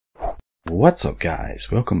What's up guys,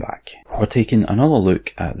 welcome back. We're taking another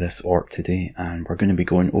look at this orc today and we're going to be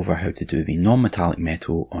going over how to do the non-metallic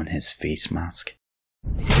metal on his face mask.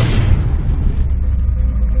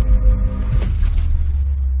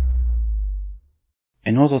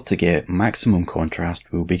 In order to get maximum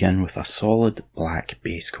contrast, we'll begin with a solid black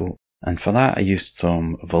base coat. And for that I used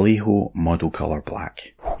some Valejo Model Color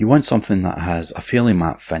Black. You want something that has a fairly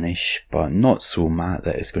matte finish, but not so matte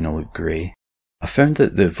that it's going to look grey. I found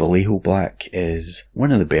that the Valejo Black is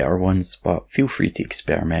one of the better ones, but feel free to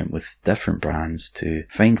experiment with different brands to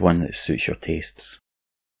find one that suits your tastes.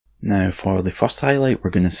 Now for the first highlight, we're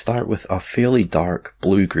going to start with a fairly dark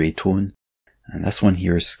blue-grey tone, and this one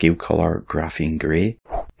here is Scale Color Graphene Grey,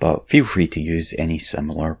 but feel free to use any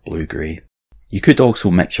similar blue-grey. You could also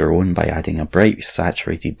mix your own by adding a bright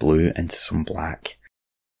saturated blue into some black.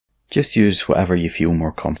 Just use whatever you feel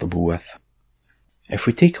more comfortable with. If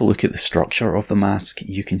we take a look at the structure of the mask,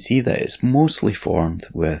 you can see that it's mostly formed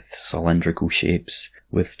with cylindrical shapes,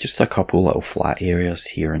 with just a couple little flat areas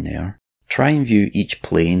here and there. Try and view each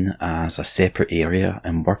plane as a separate area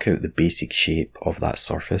and work out the basic shape of that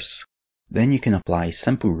surface. Then you can apply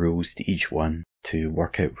simple rules to each one to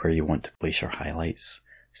work out where you want to place your highlights.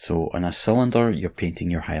 So on a cylinder, you're painting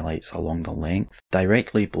your highlights along the length,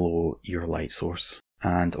 directly below your light source.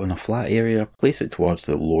 And on a flat area, place it towards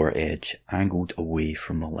the lower edge, angled away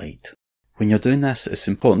from the light. When you're doing this, it's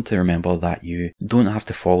important to remember that you don't have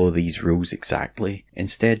to follow these rules exactly.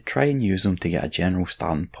 Instead, try and use them to get a general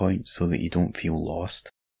starting point so that you don't feel lost.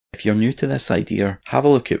 If you're new to this idea, have a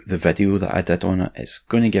look at the video that I did on it. It's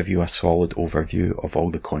going to give you a solid overview of all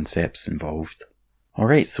the concepts involved.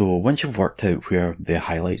 Alright, so once you've worked out where the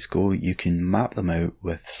highlights go, you can map them out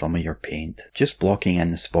with some of your paint, just blocking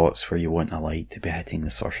in the spots where you want a light to be hitting the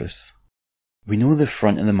surface. We know the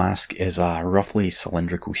front of the mask is a roughly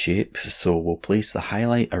cylindrical shape, so we'll place the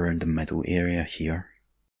highlight around the middle area here.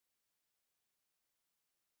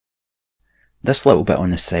 This little bit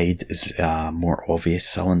on the side is a more obvious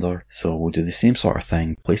cylinder, so we'll do the same sort of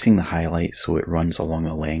thing, placing the highlight so it runs along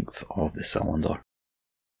the length of the cylinder.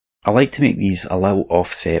 I like to make these a little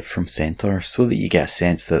offset from centre so that you get a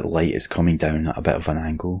sense that the light is coming down at a bit of an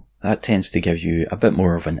angle. That tends to give you a bit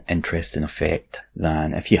more of an interesting effect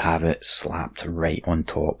than if you have it slapped right on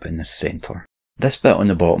top in the centre. This bit on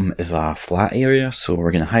the bottom is a flat area, so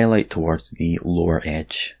we're going to highlight towards the lower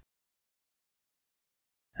edge.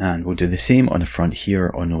 And we'll do the same on the front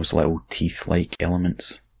here on those little teeth-like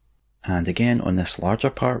elements. And again on this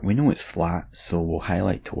larger part, we know it's flat, so we'll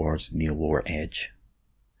highlight towards the lower edge.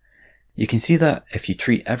 You can see that if you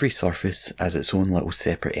treat every surface as its own little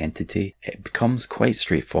separate entity, it becomes quite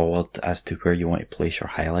straightforward as to where you want to place your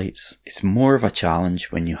highlights. It's more of a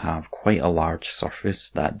challenge when you have quite a large surface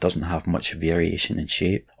that doesn't have much variation in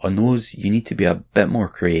shape. On those, you need to be a bit more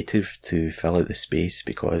creative to fill out the space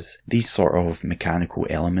because these sort of mechanical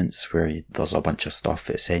elements where there's a bunch of stuff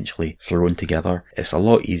essentially thrown together, it's a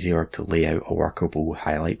lot easier to lay out a workable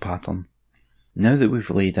highlight pattern. Now that we've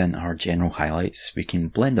laid in our general highlights, we can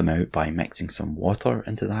blend them out by mixing some water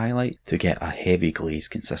into the highlight to get a heavy glaze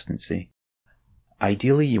consistency.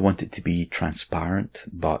 Ideally you want it to be transparent,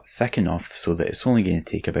 but thick enough so that it's only going to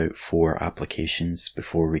take about 4 applications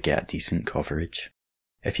before we get decent coverage.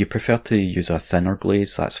 If you prefer to use a thinner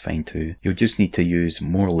glaze, that's fine too. You'll just need to use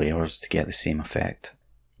more layers to get the same effect.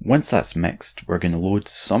 Once that's mixed, we're going to load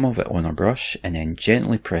some of it on our brush and then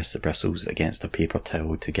gently press the bristles against a paper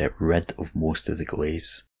towel to get rid of most of the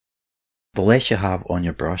glaze. The less you have on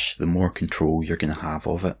your brush, the more control you're going to have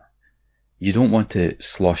of it. You don't want it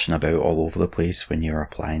sloshing about all over the place when you're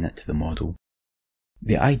applying it to the model.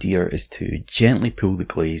 The idea is to gently pull the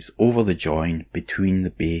glaze over the join between the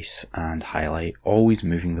base and highlight, always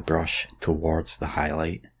moving the brush towards the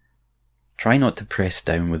highlight. Try not to press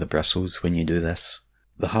down with the bristles when you do this.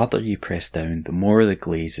 The harder you press down, the more of the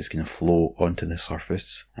glaze is going to flow onto the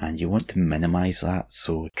surface, and you want to minimise that,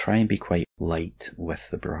 so try and be quite light with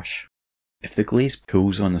the brush. If the glaze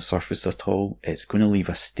pulls on the surface at all, it's going to leave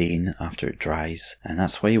a stain after it dries, and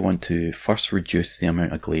that's why you want to first reduce the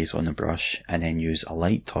amount of glaze on the brush and then use a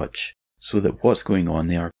light touch so that what's going on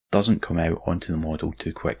there doesn't come out onto the model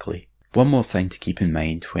too quickly. One more thing to keep in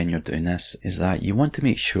mind when you're doing this is that you want to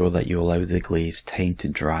make sure that you allow the glaze time to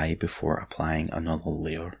dry before applying another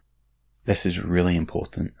layer. This is really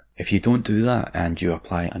important. If you don't do that and you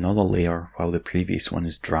apply another layer while the previous one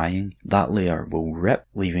is drying, that layer will rip,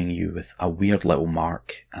 leaving you with a weird little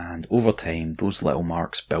mark, and over time those little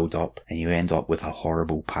marks build up and you end up with a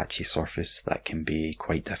horrible patchy surface that can be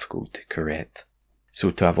quite difficult to correct.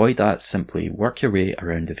 So to avoid that, simply work your way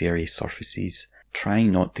around the various surfaces,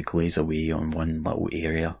 trying not to glaze away on one little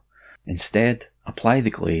area. Instead, apply the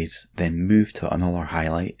glaze, then move to another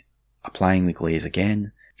highlight, applying the glaze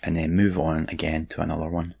again, and then move on again to another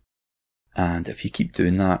one. And if you keep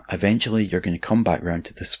doing that, eventually you're going to come back round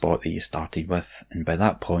to the spot that you started with, and by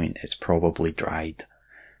that point it's probably dried,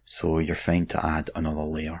 so you're fine to add another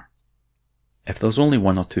layer. If there's only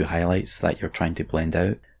one or two highlights that you're trying to blend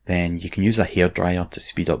out, then you can use a hairdryer to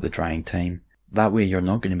speed up the drying time. That way you're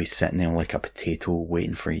not going to be sitting there like a potato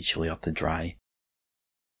waiting for each layer to dry.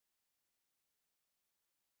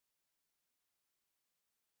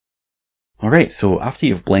 Alright, so after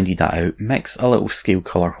you've blended that out, mix a little Scale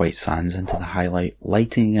Color white sands into the highlight,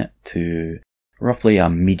 lightening it to roughly a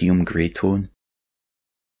medium grey tone.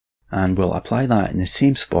 And we'll apply that in the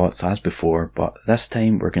same spots as before, but this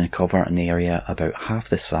time we're going to cover an area about half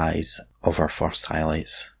the size of our first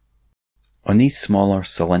highlights. On these smaller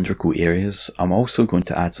cylindrical areas, I'm also going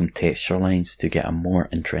to add some texture lines to get a more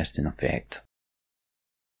interesting effect.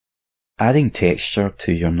 Adding texture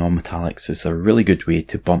to your non-metallics is a really good way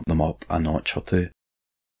to bump them up a notch or two.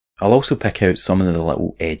 I'll also pick out some of the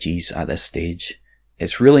little edges at this stage.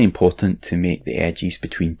 It's really important to make the edges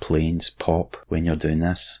between planes pop when you're doing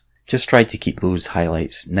this. Just try to keep those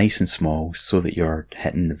highlights nice and small so that you're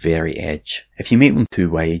hitting the very edge. If you make them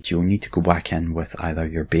too wide, you'll need to go back in with either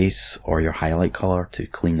your base or your highlight colour to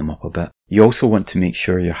clean them up a bit. You also want to make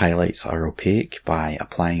sure your highlights are opaque by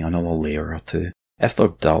applying another layer or two. If they're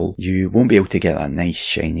dull, you won't be able to get that nice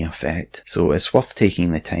shiny effect, so it's worth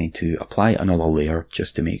taking the time to apply another layer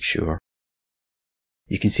just to make sure.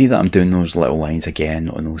 You can see that I'm doing those little lines again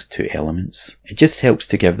on those two elements. It just helps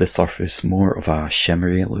to give the surface more of a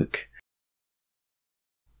shimmery look.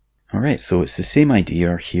 Alright, so it's the same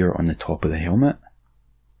idea here on the top of the helmet.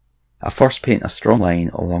 I first paint a strong line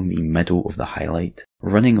along the middle of the highlight,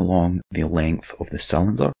 running along the length of the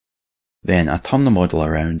cylinder. Then I turn the model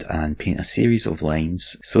around and paint a series of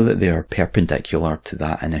lines so that they are perpendicular to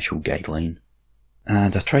that initial guideline.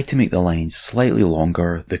 And I try to make the lines slightly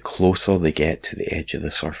longer the closer they get to the edge of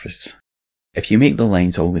the surface. If you make the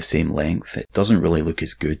lines all the same length, it doesn't really look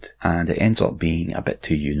as good, and it ends up being a bit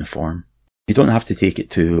too uniform. You don't have to take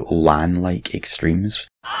it to LAN-like extremes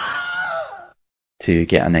to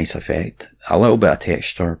get a nice effect. A little bit of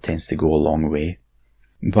texture tends to go a long way.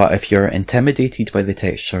 But if you're intimidated by the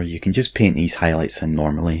texture, you can just paint these highlights in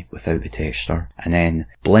normally without the texture, and then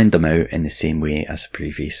blend them out in the same way as the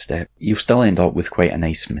previous step. You'll still end up with quite a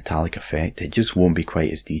nice metallic effect, it just won't be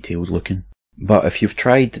quite as detailed looking. But if you've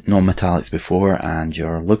tried non-metallics before and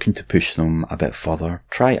you're looking to push them a bit further,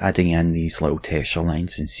 try adding in these little texture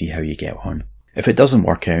lines and see how you get on. If it doesn't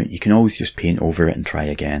work out, you can always just paint over it and try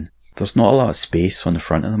again. There's not a lot of space on the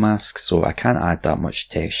front of the mask, so I can't add that much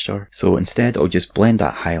texture, so instead I'll just blend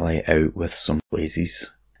that highlight out with some glazes.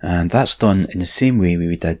 And that's done in the same way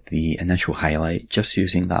we did the initial highlight, just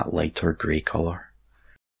using that lighter grey colour.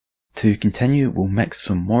 To continue, we'll mix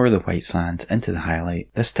some more of the white sand into the highlight,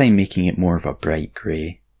 this time making it more of a bright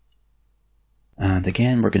grey. And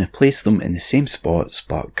again, we're going to place them in the same spots,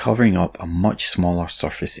 but covering up a much smaller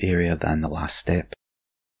surface area than the last step.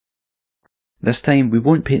 This time we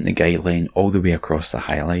won't paint the guideline all the way across the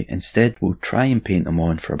highlight, instead we'll try and paint them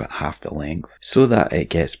on for about half the length, so that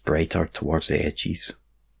it gets brighter towards the edges.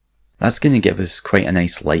 That's going to give us quite a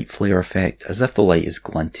nice light flare effect, as if the light is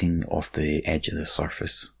glinting off the edge of the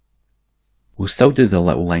surface. We'll still do the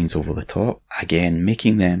little lines over the top, again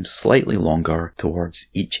making them slightly longer towards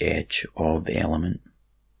each edge of the element.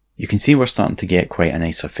 You can see we're starting to get quite a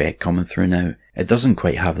nice effect coming through now. It doesn't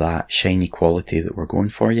quite have that shiny quality that we're going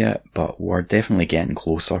for yet, but we're definitely getting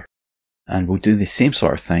closer. And we'll do the same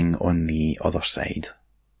sort of thing on the other side.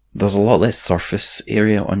 There's a lot less surface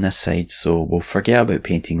area on this side, so we'll forget about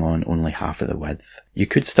painting on only half of the width. You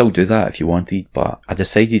could still do that if you wanted, but I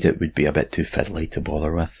decided it would be a bit too fiddly to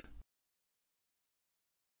bother with.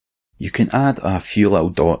 You can add a few little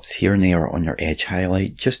dots here and there on your edge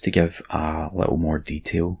highlight just to give a little more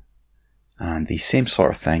detail. And the same sort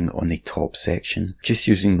of thing on the top section, just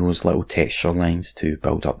using those little texture lines to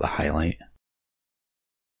build up the highlight.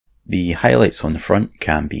 The highlights on the front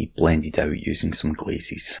can be blended out using some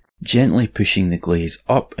glazes, gently pushing the glaze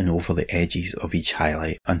up and over the edges of each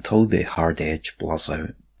highlight until the hard edge blurs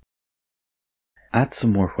out. Add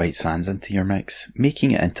some more white sands into your mix,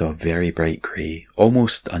 making it into a very bright grey,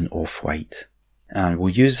 almost an off-white. And we'll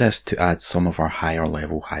use this to add some of our higher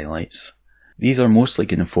level highlights. These are mostly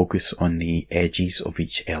going to focus on the edges of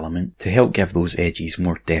each element to help give those edges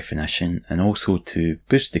more definition and also to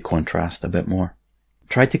boost the contrast a bit more.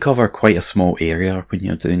 Try to cover quite a small area when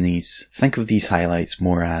you're doing these. Think of these highlights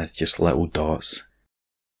more as just little dots.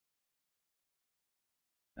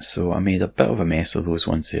 so I made a bit of a mess of those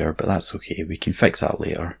ones there, but that's okay, we can fix that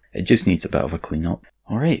later. It just needs a bit of a clean up.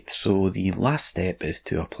 Alright, so the last step is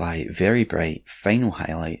to apply very bright final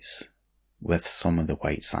highlights with some of the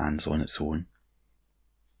white sands on its own.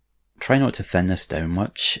 Try not to thin this down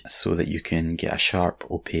much so that you can get a sharp,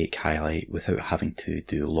 opaque highlight without having to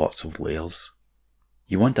do lots of layers.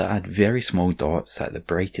 You want to add very small dots at the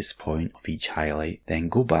brightest point of each highlight, then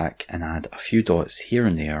go back and add a few dots here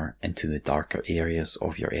and there into the darker areas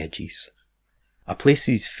of your edges. I place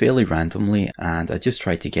these fairly randomly and I just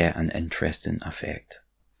try to get an interesting effect.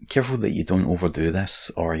 Careful that you don't overdo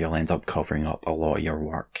this or you'll end up covering up a lot of your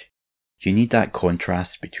work. You need that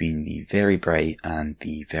contrast between the very bright and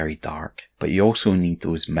the very dark, but you also need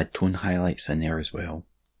those mid-tone highlights in there as well.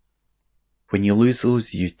 When you lose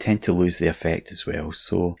those, you tend to lose the effect as well,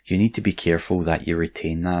 so you need to be careful that you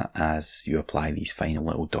retain that as you apply these final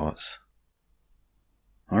little dots.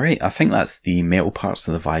 Alright, I think that's the metal parts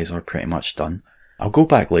of the visor pretty much done. I'll go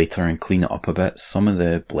back later and clean it up a bit. Some of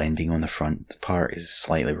the blending on the front part is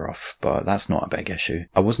slightly rough, but that's not a big issue.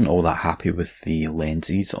 I wasn't all that happy with the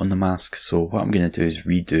lenses on the mask, so what I'm going to do is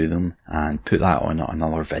redo them and put that on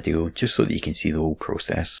another video just so that you can see the whole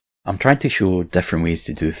process. I'm trying to show different ways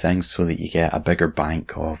to do things so that you get a bigger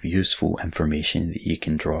bank of useful information that you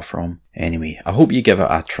can draw from. Anyway, I hope you give it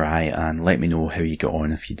a try and let me know how you get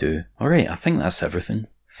on if you do. Alright, I think that's everything.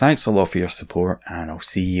 Thanks a lot for your support and I'll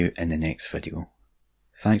see you in the next video.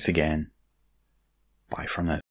 Thanks again. Bye for now.